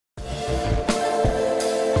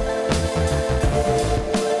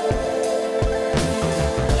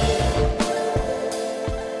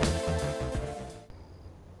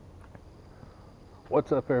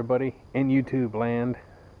What's up, everybody in YouTube land?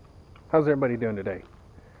 How's everybody doing today?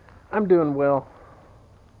 I'm doing well.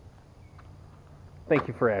 Thank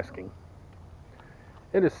you for asking.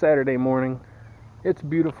 It is Saturday morning. It's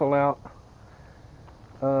beautiful out.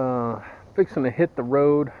 Fixing to hit the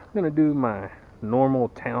road. I'm gonna do my normal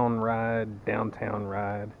town ride, downtown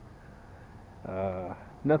ride.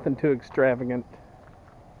 Nothing too extravagant.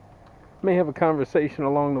 May have a conversation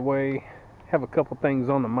along the way. Have a couple things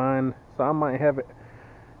on the mind, so I might have it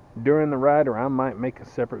during the ride, or I might make a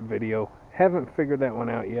separate video. Haven't figured that one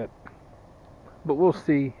out yet, but we'll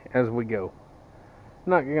see as we go.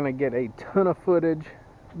 Not gonna get a ton of footage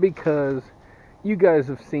because you guys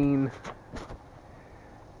have seen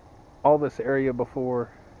all this area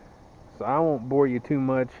before, so I won't bore you too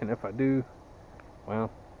much, and if I do,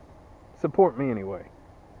 well, support me anyway.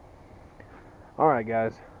 Alright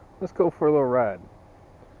guys, let's go for a little ride.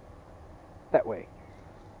 That way.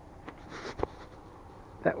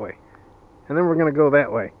 That way. And then we're going to go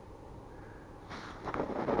that way.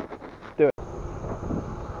 Do it.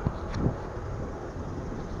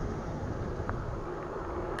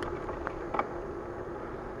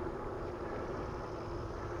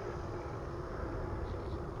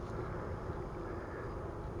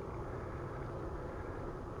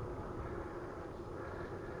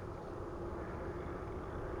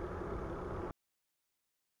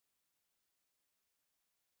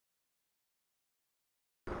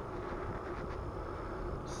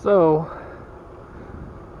 So,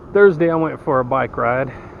 Thursday I went for a bike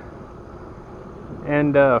ride,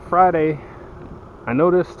 and Friday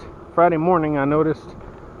morning I noticed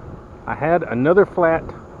I had another flat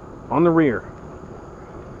on the rear.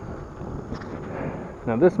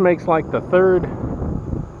 Now this makes like the third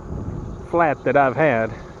flat that I've had.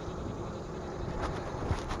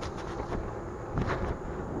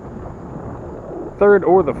 Third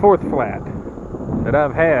or the fourth flat that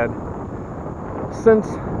I've had since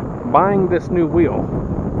buying this new wheel.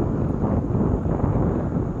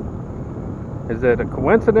 Is it a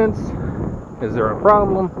coincidence? Is there a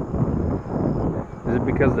problem? Is it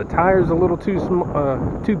because the tire's a little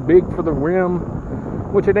too big for the rim,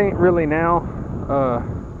 which it ain't really now?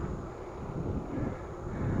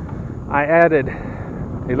 I added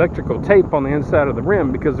electrical tape on the inside of the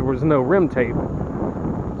rim because there was no rim tape,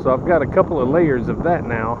 so I've got a couple of layers of that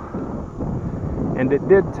now, and it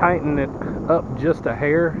did tighten it up just a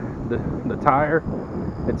hair, the tire,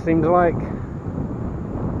 it seems like.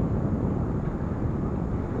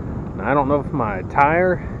 I don't know if my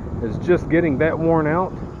tire is just getting that worn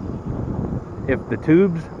out, if the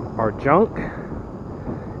tubes are junk,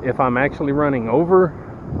 if I'm actually running over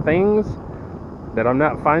things that I'm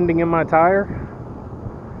not finding in my tire.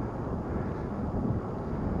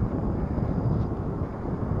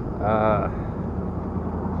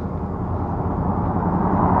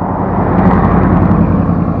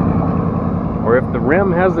 Or if the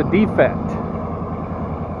rim has a defect.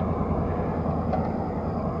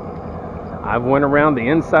 I've went around the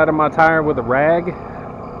inside of my tire with a rag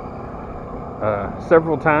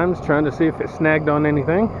several times trying to see if it snagged on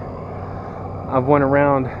anything. I've went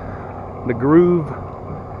around the groove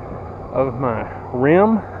of my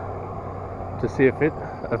rim to see if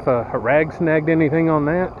a rag snagged anything on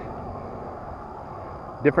that.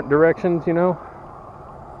 Different directions, you know.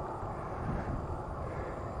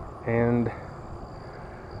 And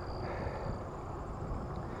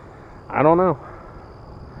I don't know.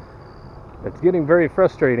 It's getting very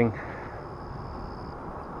frustrating.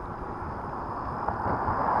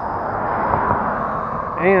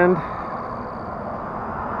 And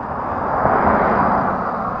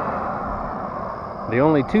the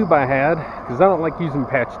only tube I had, because I don't like using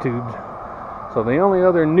patch tubes, so the only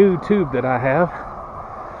other new tube that I have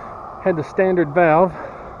had the standard valve,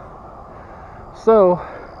 so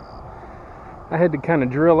I had to kind of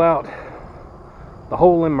drill out the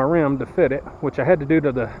hole in my rim to fit it, which I had to do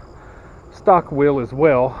to the stock wheel as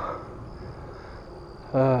well.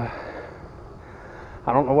 I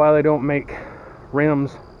don't know why they don't make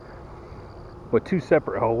rims with two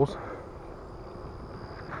separate holes,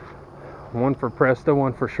 one for Presto,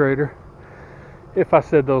 one for Schrader, if I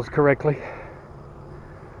said those correctly.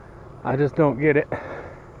 I just don't get it.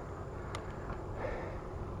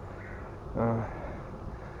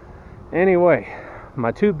 Anyway,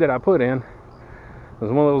 my tube that I put in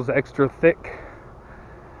was one of those extra thick,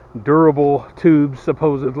 durable tubes,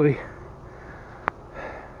 supposedly.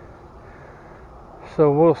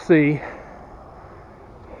 So we'll see.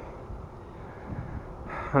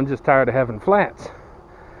 I'm just tired of having flats,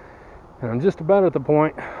 and I'm just about at the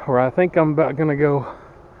point where I think I'm about gonna go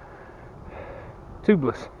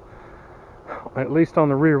tubeless, at least on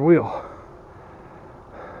the rear wheel.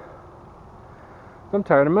 I'm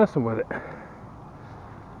tired of messing with it.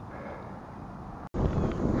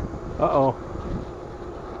 Uh-oh.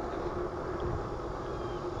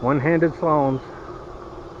 One-handed slaloms.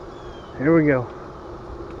 Here we go.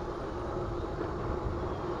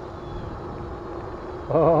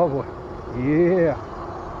 Oh boy. Yeah.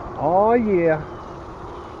 Oh yeah.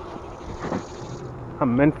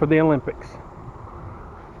 I'm meant for the Olympics.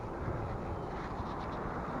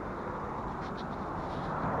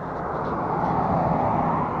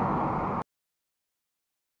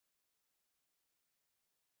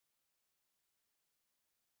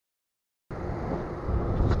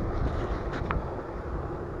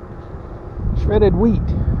 Shredded wheat.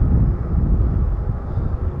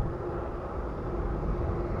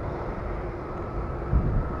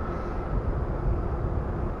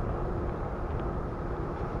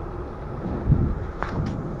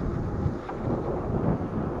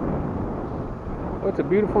 Oh, it's a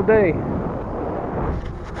beautiful day.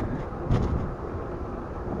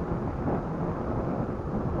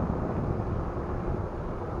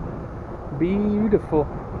 Beautiful.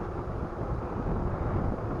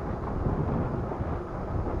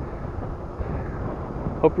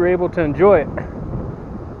 Hope you're able to enjoy it.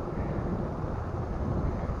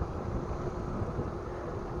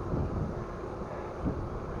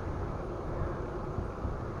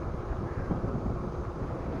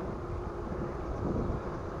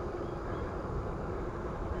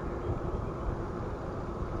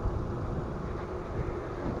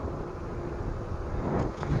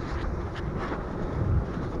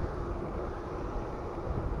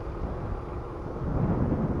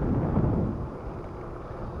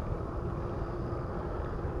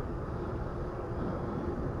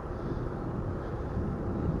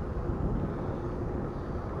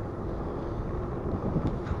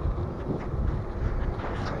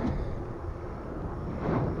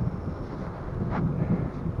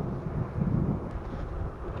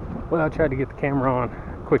 Well, I tried to get the camera on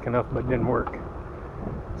quick enough, but it didn't work.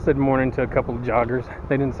 Said morning to a couple of joggers.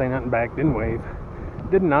 They didn't say nothing back, didn't wave,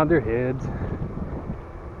 didn't nod their heads.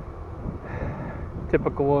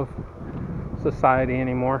 Typical of society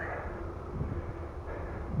anymore.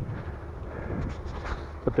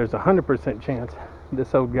 But there's a 100% chance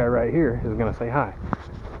this old guy right here is gonna say hi.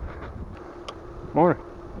 Morning.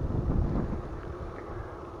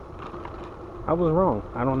 I was wrong.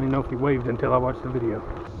 I don't even know if he waved until I watched the video.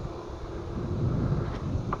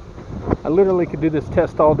 I literally could do this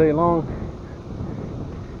test all day long,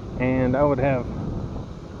 and I would have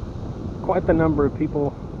quite the number of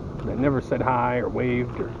people that never said hi or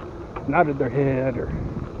waved or nodded their head or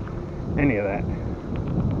any of that.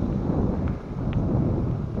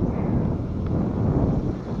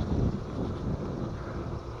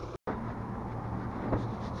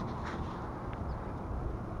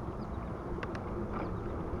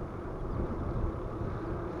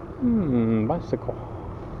 Bicycle.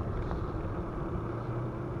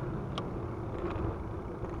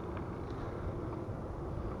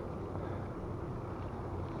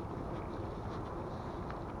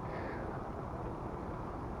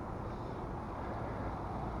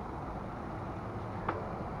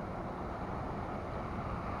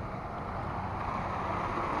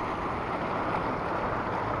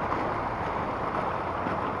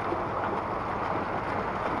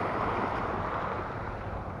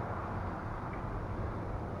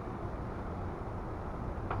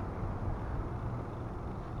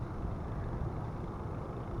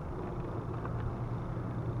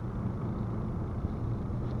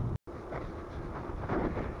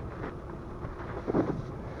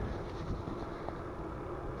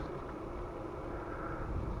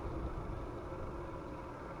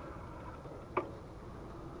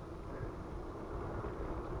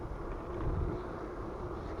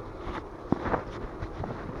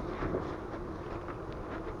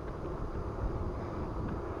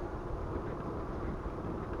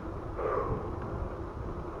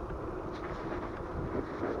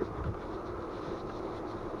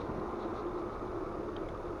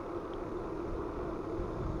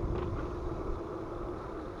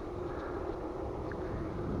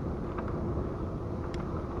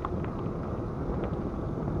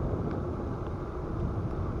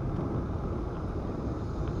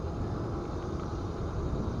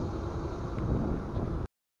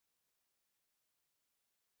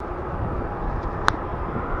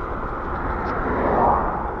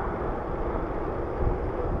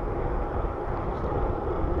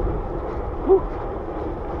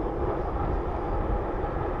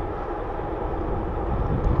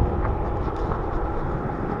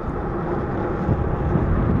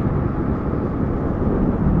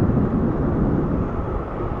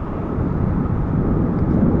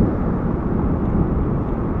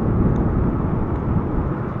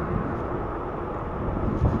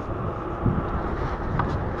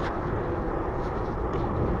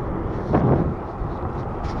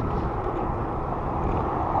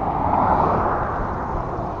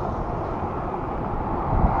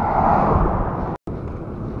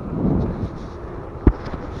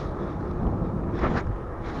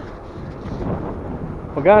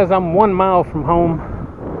 Well, guys, I'm 1 mile from home.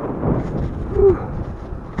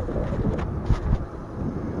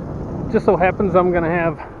 Just so happens I'm gonna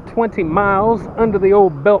have 20 miles under the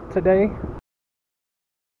old belt today,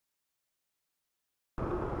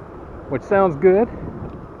 which sounds good.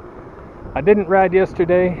 I didn't ride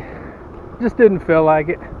yesterday, just didn't feel like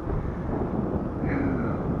it.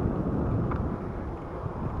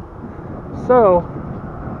 So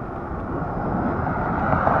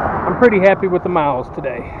I'm pretty happy with the miles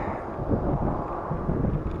today.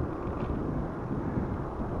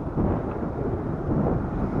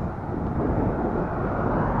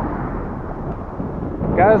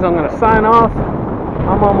 Guys, I'm gonna sign off.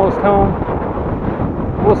 I'm almost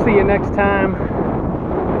home. We'll see you next time.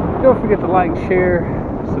 Don't forget to like, share,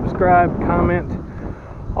 subscribe, comment,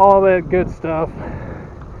 all that good stuff.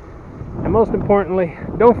 And most importantly,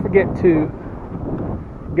 don't forget to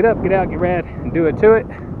get up, get out, get rad, and do it to it.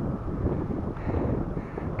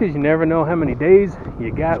 Because you never know how many days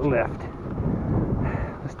you got left.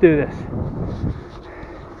 Let's do this.